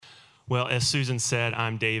Well, as Susan said,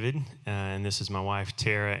 I'm David, and this is my wife,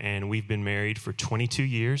 Tara, and we've been married for 22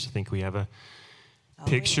 years. I think we have a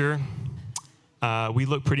picture. Yeah. We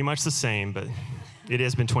look pretty much the same, but it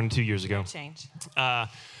has been 22 years ago. No change.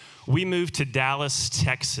 We moved to Dallas,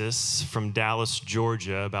 Texas from Dallas,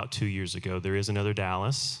 Georgia about 2 years ago. There is another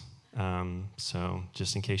Dallas, so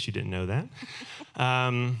just in case you didn't know that.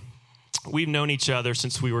 We've known each other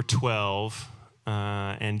since we were 12,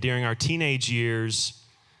 and during our teenage years,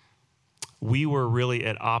 we were really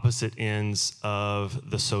at opposite ends of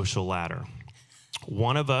the social ladder.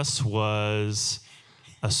 One of us was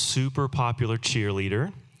a super popular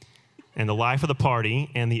cheerleader and the life of the party,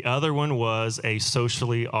 and the other one was a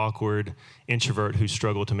socially awkward introvert who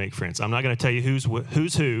struggled to make friends. I'm not going to tell you who's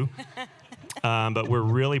who, but we're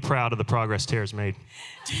really proud of the progress Tara's made.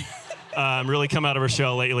 Really come out of her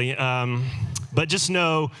shell lately. But just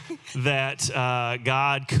know that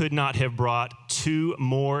God could not have brought two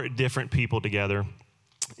more different people together.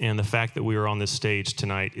 And the fact that we are on this stage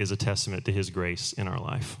tonight is a testament to his grace in our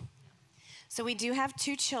life. So we do have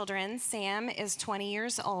two children. Sam is 20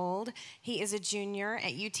 years old. He is a junior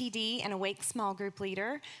at UTD and a Wake small group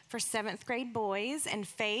leader for 7th grade boys. And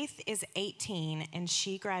Faith is 18, and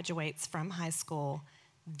she graduates from high school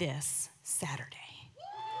this Saturday.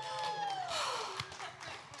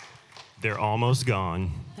 They're almost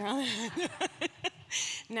gone. No,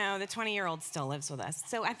 the 20-year-old still lives with us.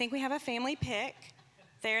 So I think we have a family pic.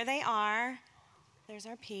 There they are. There's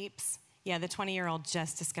our peeps. Yeah, the 20-year-old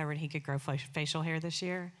just discovered he could grow facial hair this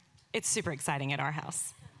year. It's super exciting at our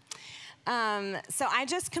house. So I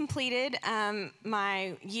just completed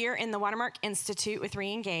my year in the Watermark Institute with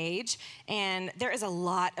Reengage, and there is a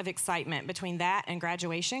lot of excitement between that and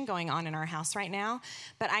graduation going on in our house right now.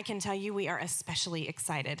 But I can tell you we are especially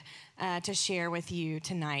excited to share with you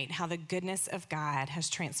tonight how the goodness of God has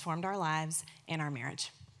transformed our lives and our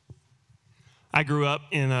marriage. I grew up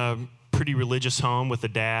in a pretty religious home with a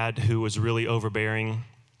dad who was really overbearing.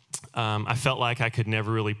 I felt like I could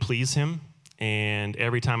never really please him. And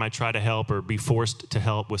every time I tried to help or be forced to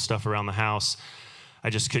help with stuff around the house,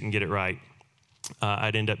 I just couldn't get it right.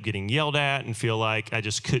 I'd end up getting yelled at and feel like I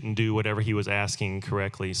just couldn't do whatever he was asking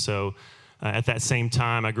correctly. So at that same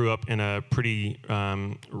time, I grew up in a pretty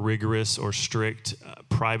rigorous or strict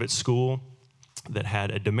private school that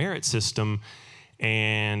had a demerit system,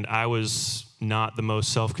 and I was not the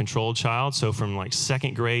most self-controlled child. So from like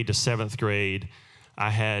 2nd grade to 7th grade,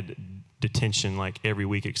 I had detention like every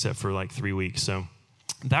week except for like 3 weeks. So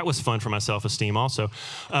that was fun for my self-esteem also.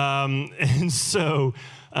 But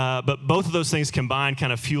both of those things combined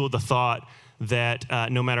kind of fueled the thought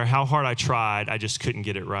that no matter how hard I tried, I just couldn't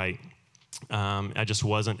get it right. I just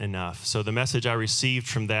wasn't enough. So the message I received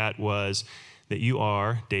from that was that you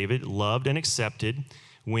are, David, loved and accepted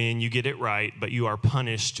when you get it right, but you are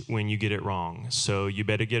punished when you get it wrong. So you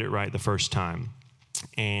better get it right the first time.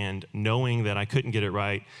 And knowing that I couldn't get it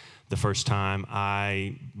right the first time,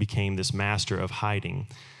 I became this master of hiding.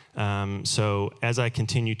 So as I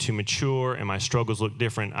continued to mature and my struggles looked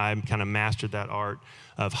different, I kind of mastered that art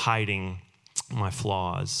of hiding my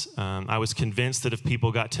flaws. I was convinced that if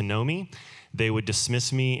people got to know me, they would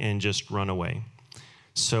dismiss me and just run away.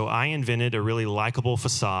 So I invented a really likable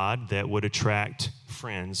facade that would attract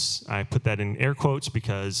friends. I put that in air quotes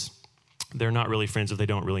because they're not really friends if they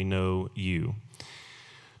don't really know you.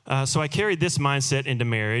 So I carried this mindset into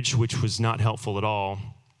marriage, which was not helpful at all,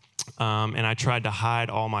 and I tried to hide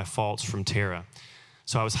all my faults from Tara.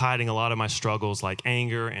 So I was hiding a lot of my struggles like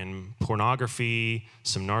anger and pornography,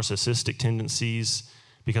 some narcissistic tendencies,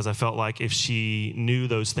 because I felt like if she knew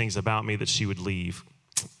those things about me that she would leave,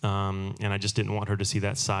 and I just didn't want her to see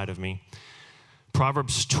that side of me.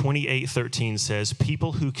 Proverbs 28:13 says,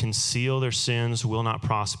 "People who conceal their sins will not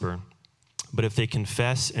prosper, but if they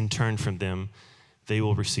confess and turn from them, they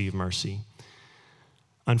will receive mercy."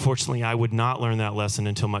 Unfortunately, I would not learn that lesson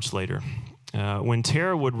until much later. When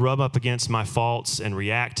Tara would rub up against my faults and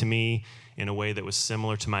react to me in a way that was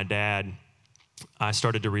similar to my dad, I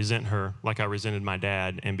started to resent her like I resented my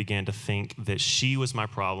dad and began to think that she was my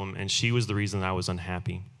problem and she was the reason I was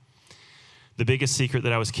unhappy. The biggest secret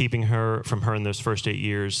that I was keeping from her in those first 8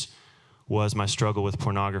 years was my struggle with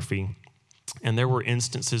pornography. And there were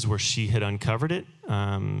instances where she had uncovered it,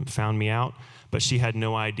 found me out, but she had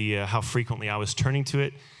no idea how frequently I was turning to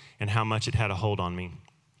it and how much it had a hold on me.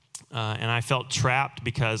 And I felt trapped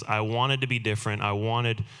because I wanted to be different. I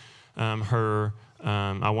wanted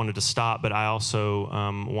I wanted to stop, but I also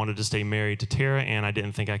wanted to stay married to Tara, and I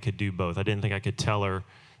didn't think I could do both. I didn't think I could tell her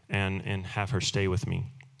and have her stay with me.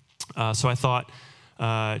 So I thought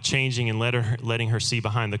changing and letting her see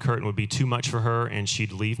behind the curtain would be too much for her, and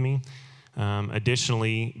she'd leave me.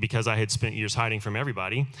 Additionally, because I had spent years hiding from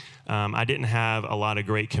everybody, I didn't have a lot of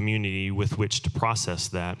great community with which to process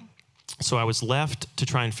that. So I was left to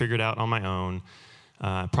try and figure it out on my own.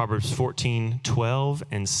 Proverbs 14:12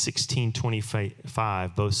 and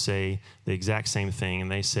 16:25 both say the exact same thing, and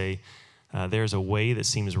they say, there's a way that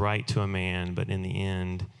seems right to a man, but in the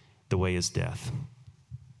end, the way is death.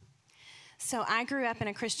 So I grew up in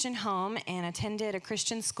a Christian home and attended a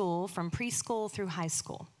Christian school from preschool through high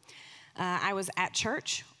school. I was at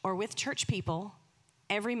church or with church people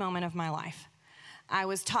every moment of my life. I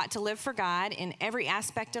was taught to live for God in every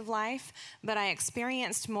aspect of life, but I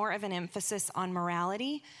experienced more of an emphasis on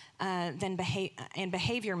morality and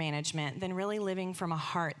behavior management than really living from a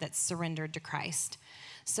heart that's surrendered to Christ.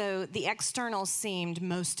 So the externals seemed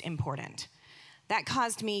most important. That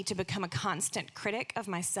caused me to become a constant critic of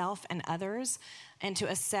myself and others and to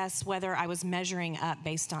assess whether I was measuring up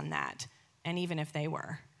based on that, and even if they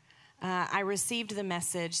were. I received the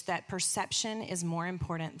message that perception is more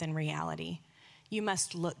important than reality. You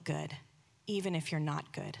must look good, even if you're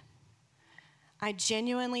not good. I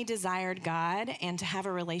genuinely desired God and to have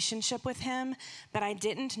a relationship with Him, but I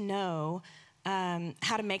didn't know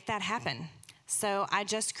how to make that happen. So I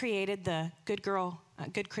just created the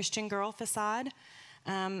good Christian girl facade,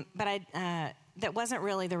 but that wasn't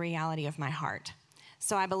really the reality of my heart.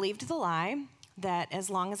 So I believed the lie that as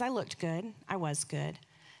long as I looked good, I was good.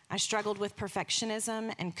 I struggled with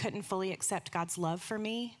perfectionism and couldn't fully accept God's love for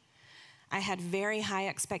me. I had very high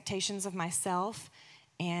expectations of myself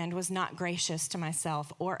and was not gracious to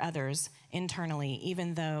myself or others internally,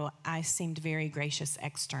 even though I seemed very gracious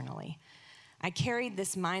externally. I carried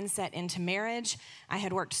this mindset into marriage. I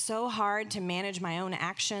had worked so hard to manage my own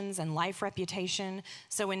actions and life reputation,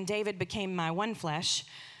 so when David became my one flesh,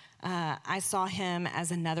 I saw him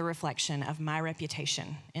as another reflection of my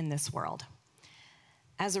reputation in this world.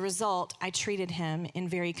 As a result, I treated him in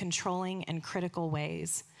very controlling and critical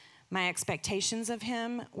ways. My expectations of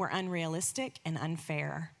him were unrealistic and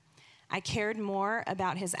unfair. I cared more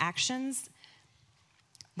about his actions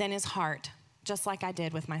than his heart, just like I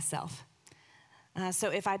did with myself. So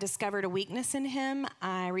if I discovered a weakness in him,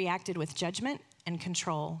 I reacted with judgment and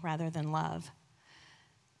control rather than love.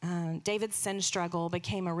 David's sin struggle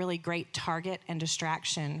became a really great target and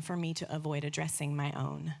distraction for me to avoid addressing my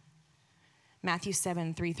own. Matthew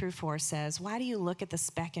 7:3-4 says, "Why do you look at the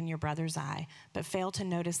speck in your brother's eye, but fail to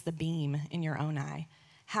notice the beam in your own eye?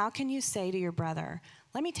 How can you say to your brother,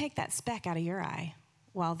 'Let me take that speck out of your eye,'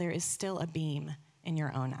 while there is still a beam in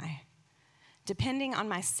your own eye?" Depending on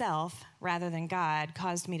myself rather than God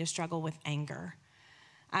caused me to struggle with anger.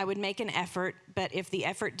 I would make an effort, but if the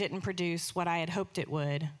effort didn't produce what I had hoped it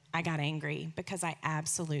would, I got angry because I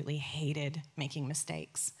absolutely hated making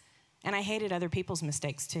mistakes. And I hated other people's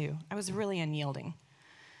mistakes too. I was really unyielding.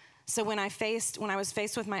 So when I was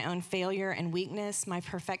faced with my own failure and weakness, my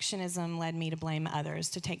perfectionism led me to blame others,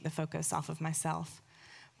 to take the focus off of myself.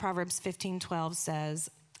 Proverbs 15:12 says,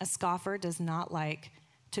 "A scoffer does not like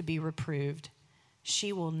to be reproved.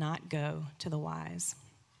 She will not go to the wise."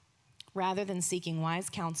 Rather than seeking wise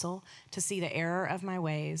counsel to see the error of my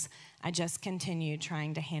ways, I just continued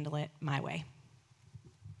trying to handle it my way.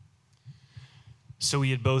 So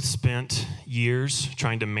we had both spent years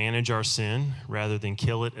trying to manage our sin rather than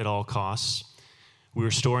kill it at all costs. We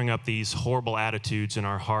were storing up these horrible attitudes in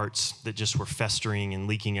our hearts that just were festering and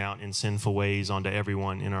leaking out in sinful ways onto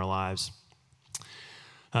everyone in our lives.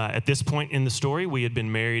 At this point in the story, we had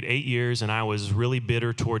been married 8 years, and I was really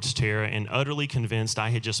bitter towards Tara and utterly convinced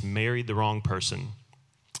I had just married the wrong person.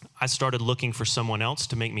 I started looking for someone else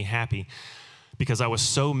to make me happy, because I was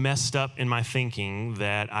so messed up in my thinking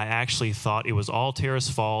that I actually thought it was all Tara's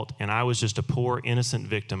fault and I was just a poor, innocent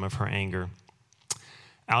victim of her anger.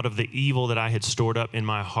 Out of the evil that I had stored up in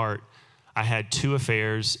my heart, I had 2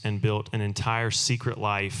 affairs and built an entire secret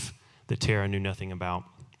life that Tara knew nothing about.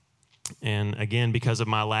 And again, because of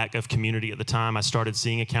my lack of community at the time, I started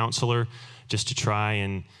seeing a counselor just to try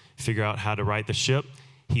and figure out how to right the ship.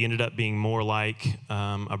 He ended up being more like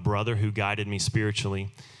a brother who guided me spiritually.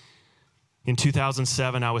 In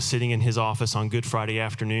 2007, I was sitting in his office on Good Friday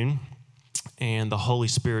afternoon, and the Holy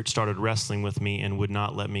Spirit started wrestling with me and would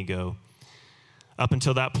not let me go. Up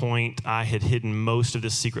until that point, I had hidden most of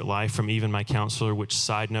this secret life from even my counselor, which,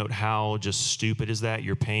 side note, how just stupid is that?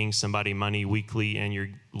 You're paying somebody money weekly and you're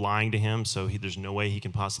lying to him, so there's no way he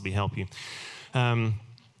can possibly help you.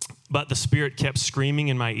 But the Spirit kept screaming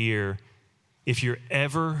in my ear, "If you're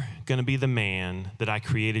ever going to be the man that I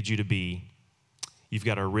created you to be, you've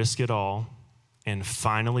got to risk it all and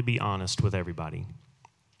finally be honest with everybody."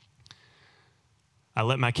 I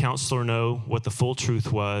let my counselor know what the full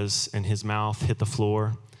truth was, and his mouth hit the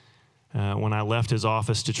floor. When I left his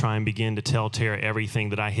office to try and begin to tell Tara everything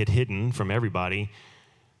that I had hidden from everybody,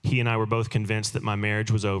 he and I were both convinced that my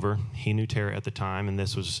marriage was over. He knew Tara at the time, and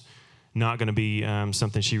this was not going to be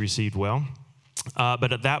something she received well.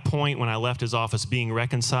 But at that point, when I left his office, being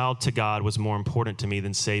reconciled to God was more important to me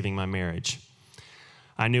than saving my marriage.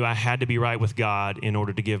 I knew I had to be right with God in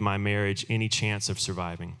order to give my marriage any chance of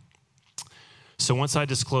surviving. So once I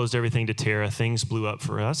disclosed everything to Tara, things blew up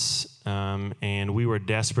for us, and we were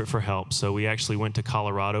desperate for help. So we actually went to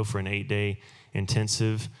Colorado for an 8-day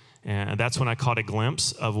intensive, and that's when I caught a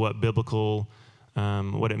glimpse of what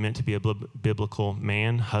it meant to be a biblical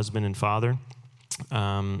man, husband, and father.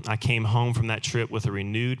 I came home from that trip with a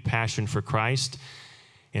renewed passion for Christ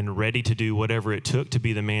and ready to do whatever it took to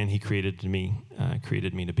be the man he created me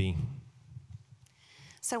to be.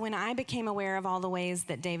 So when I became aware of all the ways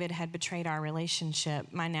that David had betrayed our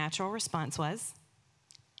relationship, my natural response was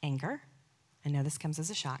anger. I know this comes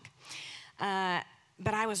as a shock. But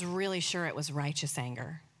I was really sure it was righteous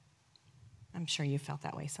anger. I'm sure you felt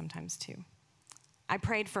that way sometimes too. I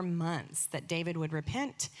prayed for months that David would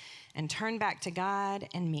repent and turn back to God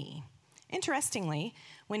and me. Interestingly,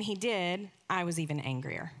 when he did, I was even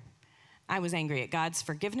angrier. I was angry at God's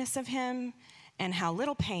forgiveness of him and how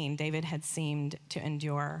little pain David had seemed to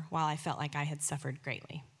endure while I felt like I had suffered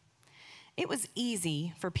greatly. It was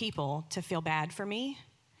easy for people to feel bad for me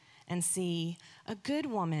and see a good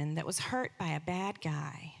woman that was hurt by a bad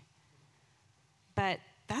guy. But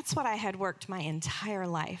that's what I had worked my entire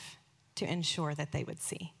life to ensure that they would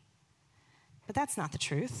see. But that's not the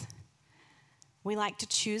truth. We like to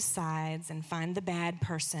choose sides and find the bad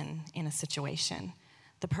person in a situation,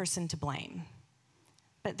 the person to blame.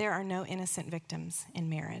 But there are no innocent victims in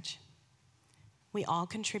marriage. We all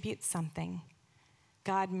contribute something.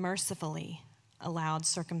 God mercifully allowed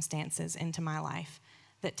circumstances into my life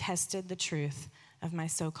that tested the truth of my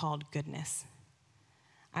so-called goodness.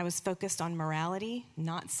 I was focused on morality,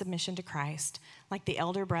 not submission to Christ, like the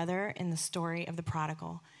elder brother in the story of the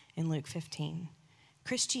prodigal in Luke 15.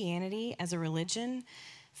 Christianity as a religion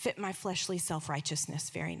fit my fleshly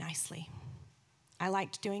self-righteousness very nicely. I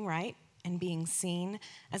liked doing right and being seen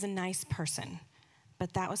as a nice person,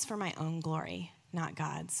 but that was for my own glory, not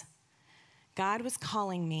God's. God was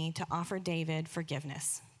calling me to offer David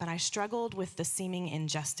forgiveness, but I struggled with the seeming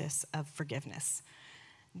injustice of forgiveness.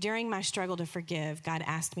 During my struggle to forgive, God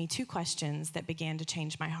asked me 2 questions that began to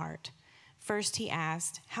change my heart. First, he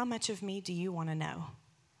asked, "How much of me do you want to know?"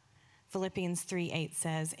 Philippians 3:8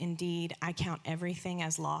 says, "Indeed, I count everything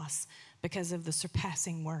as loss because of the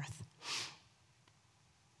surpassing worth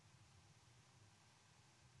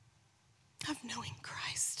of knowing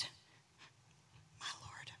Christ, my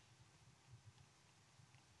Lord."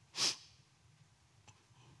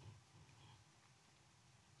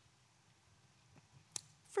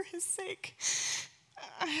 For his sake,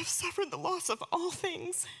 I have suffered the loss of all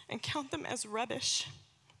things and count them as rubbish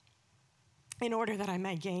in order that I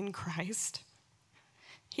may gain Christ.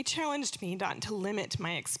 He challenged me not to limit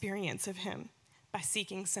my experience of him by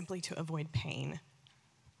seeking simply to avoid pain.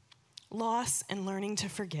 Loss and learning to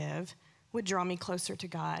forgive would draw me closer to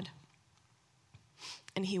God,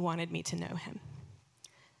 and he wanted me to know him.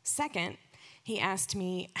 Second, he asked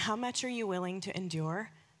me, "How much are you willing to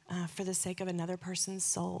endure for the sake of another person's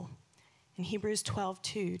soul?" And Hebrews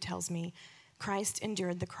 12:2 tells me, "Christ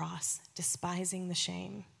endured the cross, despising the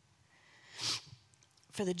shame,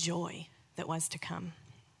 for the joy that was to come."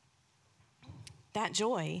 That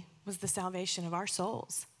joy was the salvation of our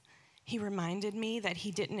souls. He reminded me that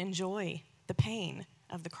he didn't enjoy the pain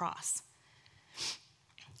of the cross.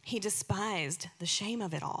 He despised the shame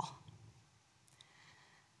of it all.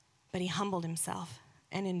 But he humbled himself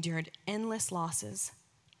and endured endless losses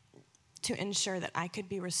to ensure that I could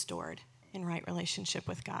be restored in right relationship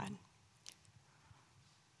with God.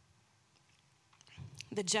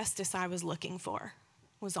 The justice I was looking for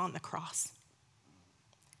was on the cross.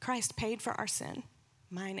 Christ paid for our sin,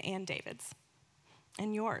 mine and David's,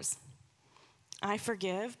 and yours. I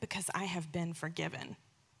forgive because I have been forgiven.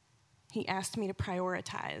 He asked me to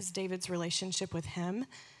prioritize David's relationship with him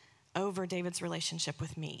over David's relationship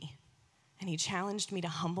with me. And he challenged me to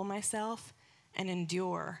humble myself and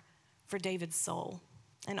endure for David's soul.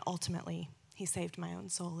 And ultimately, he saved my own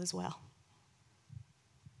soul as well.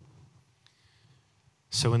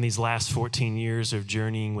 So in these last 14 years of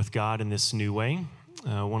journeying with God in this new way,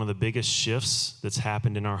 one of the biggest shifts that's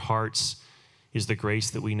happened in our hearts is the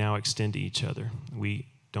grace that we now extend to each other. We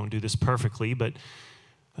don't do this perfectly, but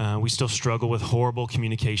we still struggle with horrible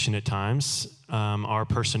communication at times. Our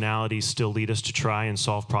personalities still lead us to try and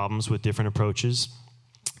solve problems with different approaches,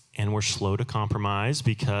 and we're slow to compromise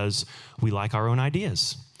because we like our own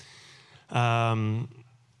ideas.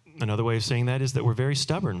 Another way of saying that is that we're very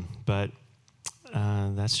stubborn, but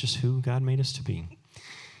that's just who God made us to be.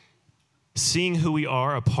 Seeing who we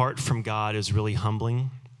are apart from God is really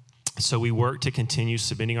humbling. So we work to continue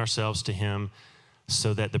submitting ourselves to Him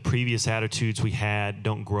so that the previous attitudes we had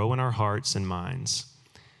don't grow in our hearts and minds.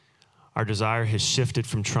 Our desire has shifted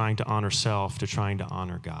from trying to honor self to trying to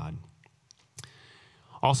honor God.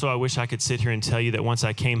 Also, I wish I could sit here and tell you that once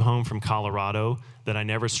I came home from Colorado, that I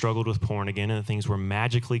never struggled with porn again and that things were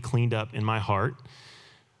magically cleaned up in my heart.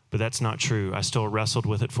 But that's not true. I still wrestled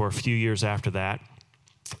with it for a few years after that.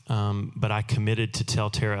 But I committed to tell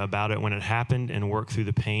Tara about it when it happened and work through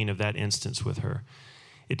the pain of that instance with her.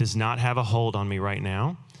 It does not have a hold on me right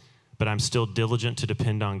now, but I'm still diligent to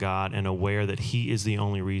depend on God and aware that He is the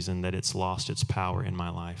only reason that it's lost its power in my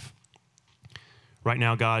life. Right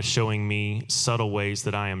now, God is showing me subtle ways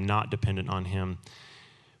that I am not dependent on Him.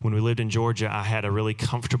 When we lived in Georgia, I had a really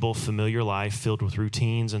comfortable, familiar life filled with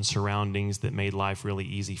routines and surroundings that made life really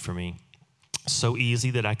easy for me. So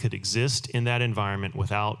easy that I could exist in that environment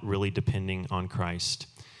without really depending on Christ.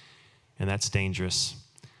 And that's dangerous.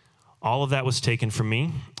 All of that was taken from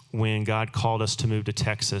me when God called us to move to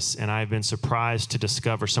Texas, and I've been surprised to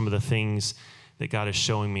discover some of the things that God is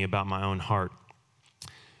showing me about my own heart.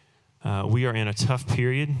 We are in a tough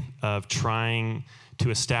period of trying to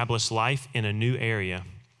establish life in a new area.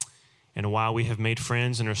 And while we have made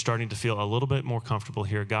friends and are starting to feel a little bit more comfortable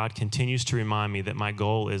here, God continues to remind me that my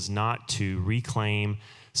goal is not to reclaim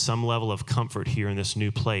some level of comfort here in this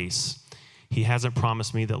new place. He hasn't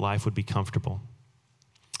promised me that life would be comfortable.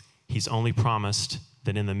 He's only promised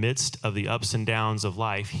that in the midst of the ups and downs of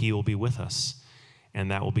life, He will be with us, and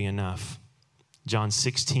that will be enough. John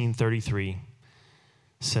 16:33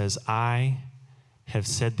 says, I have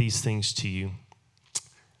said these things to you,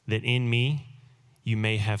 that in me you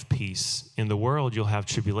may have peace. In the world you'll have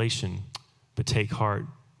tribulation, but take heart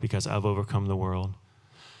because I've overcome the world.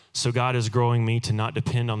 So God is growing me to not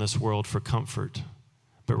depend on this world for comfort,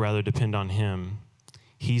 but rather depend on Him.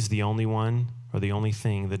 He's the only one or the only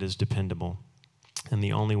thing that is dependable and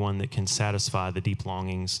the only one that can satisfy the deep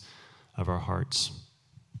longings of our hearts.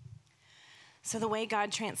 So the way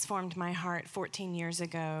God transformed my heart 14 years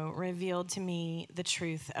ago revealed to me the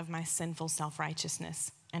truth of my sinful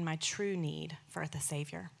self-righteousness and my true need for the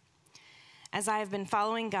Savior. As I have been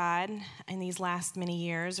following God in these last many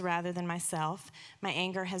years rather than myself, my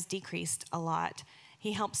anger has decreased a lot.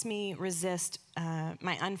 He helps me resist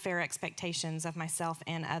my unfair expectations of myself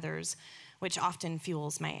and others, which often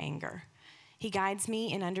fuels my anger. He guides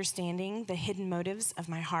me in understanding the hidden motives of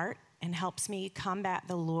my heart and helps me combat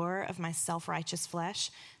the lure of my self-righteous flesh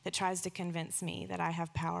that tries to convince me that I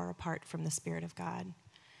have power apart from the Spirit of God.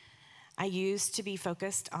 I used to be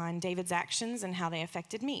focused on David's actions and how they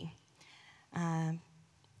affected me.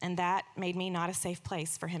 And that made me not a safe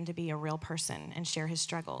place for him to be a real person and share his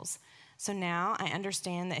struggles. So now I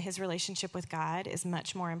understand that his relationship with God is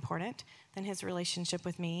much more important than his relationship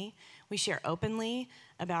with me. We share openly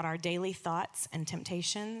about our daily thoughts and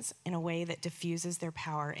temptations in a way that diffuses their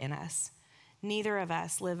power in us. Neither of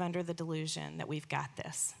us live under the delusion that we've got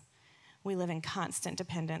this. We live in constant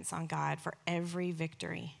dependence on God for every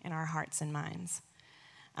victory in our hearts and minds.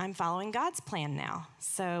 I'm following God's plan now.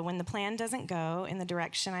 So when the plan doesn't go in the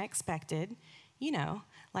direction I expected,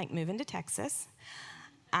 like moving to Texas,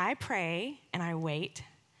 I pray and I wait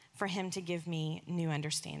for him to give me new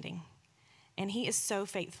understanding. And he is so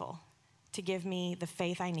faithful to give me the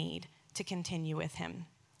faith I need to continue with him,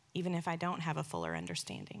 even if I don't have a fuller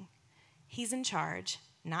understanding. He's in charge,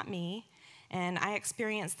 not me. And I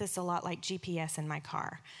experience this a lot like GPS in my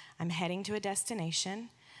car. I'm heading to a destination,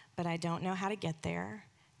 but I don't know how to get there.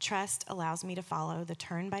 Trust allows me to follow the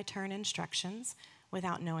turn-by-turn instructions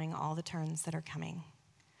without knowing all the turns that are coming.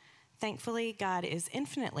 Thankfully, God is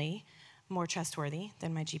infinitely more trustworthy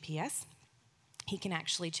than my GPS. He can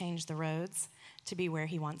actually change the roads to be where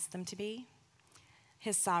he wants them to be.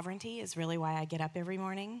 His sovereignty is really why I get up every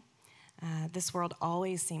morning. This world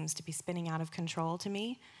always seems to be spinning out of control to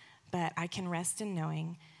me, but I can rest in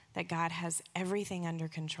knowing that God has everything under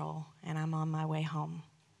control and I'm on my way home.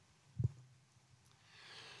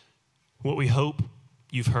 What we hope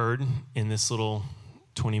you've heard in this little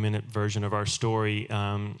 20-minute version of our story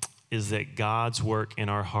is that God's work in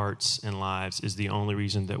our hearts and lives is the only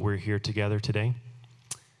reason that we're here together today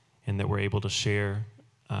and that we're able to share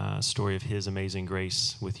a story of his amazing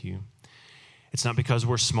grace with you. It's not because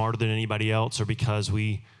we're smarter than anybody else or because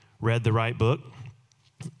we read the right book.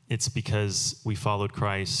 It's because we followed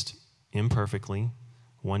Christ imperfectly,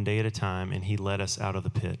 one day at a time, and he led us out of the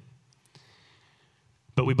pit.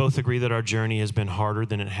 But we both agree that our journey has been harder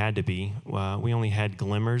than it had to be. We only had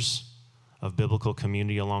glimmers of biblical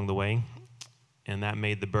community along the way, and that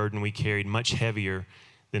made the burden we carried much heavier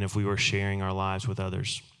than if we were sharing our lives with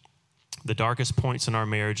others. The darkest points in our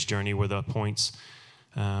marriage journey were the points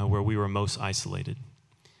where we were most isolated.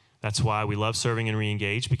 That's why we love serving and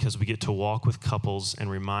Reengage, because we get to walk with couples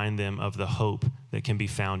and remind them of the hope that can be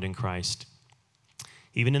found in Christ,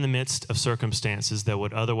 even in the midst of circumstances that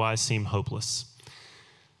would otherwise seem hopeless.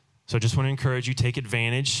 So I just want to encourage you, take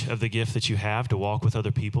advantage of the gift that you have to walk with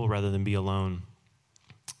other people rather than be alone.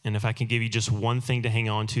 And if I can give you just one thing to hang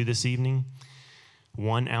on to this evening,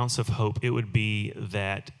 1 ounce of hope, it would be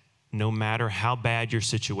that no matter how bad your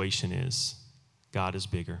situation is, God is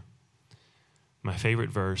bigger. My favorite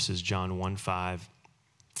verse is John 1:5.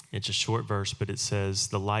 It's a short verse, but it says,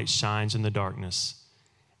 "The light shines in the darkness,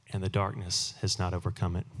 and the darkness has not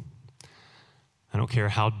overcome it." I don't care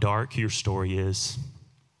how dark your story is.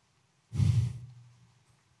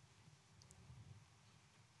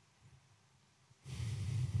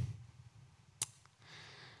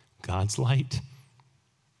 God's light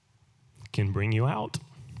can bring you out.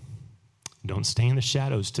 Don't stay in the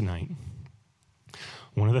shadows tonight.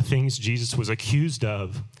 One of the things Jesus was accused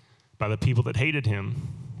of by the people that hated him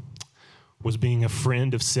was being a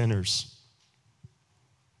friend of sinners.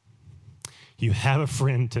 You have a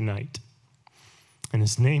friend tonight, and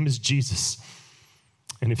his name is Jesus.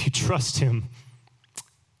 And if you trust him,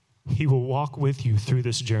 he will walk with you through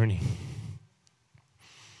this journey.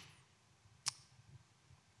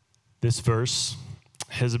 This verse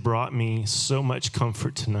has brought me so much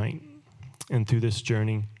comfort tonight and through this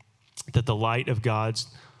journey, that the light of God's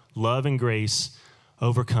love and grace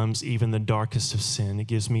overcomes even the darkest of sin. It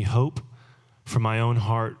gives me hope for my own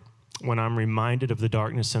heart when I'm reminded of the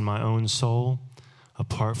darkness in my own soul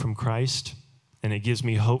apart from Christ, and it gives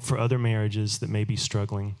me hope for other marriages that may be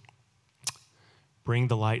struggling. Bring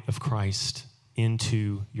the light of Christ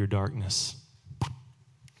into your darkness.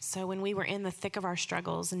 So when we were in the thick of our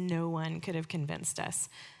struggles, no one could have convinced us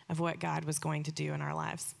of what God was going to do in our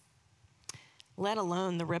lives, let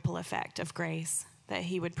alone the ripple effect of grace that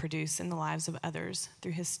he would produce in the lives of others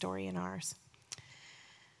through his story and ours.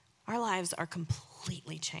 Our lives are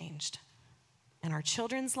completely changed, and our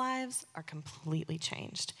children's lives are completely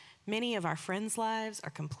changed. Many of our friends' lives are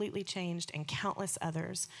completely changed, and countless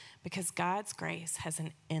others, because God's grace has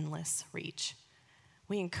an endless reach.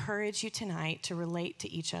 We encourage you tonight to relate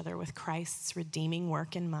to each other with Christ's redeeming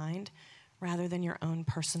work in mind, rather than your own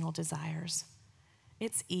personal desires.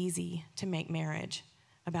 It's easy to make marriage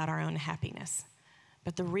about our own happiness,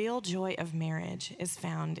 but the real joy of marriage is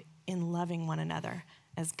found in loving one another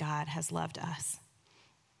as God has loved us.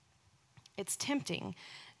 It's tempting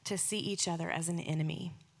to see each other as an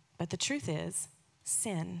enemy, but the truth is,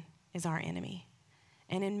 sin is our enemy.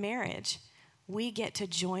 And in marriage, we get to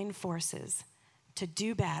join forces to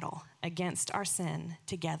do battle against our sin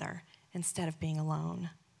together instead of being alone.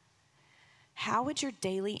 How would your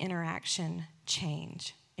daily interaction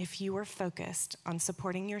change if you were focused on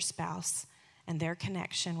supporting your spouse and their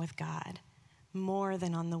connection with God more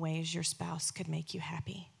than on the ways your spouse could make you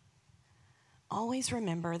happy? Always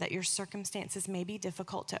remember that your circumstances may be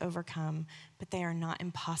difficult to overcome, but they are not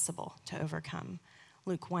impossible to overcome.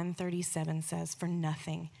 Luke 1:37 says, "For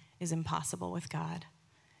nothing is impossible with God."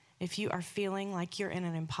 If you are feeling like you're in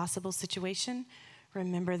an impossible situation,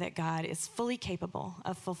 remember that God is fully capable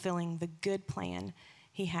of fulfilling the good plan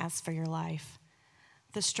he has for your life.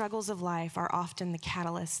 The struggles of life are often the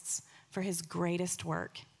catalysts for his greatest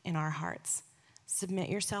work in our hearts. Submit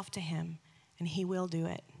yourself to him, and he will do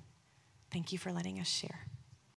it. Thank you for letting us share.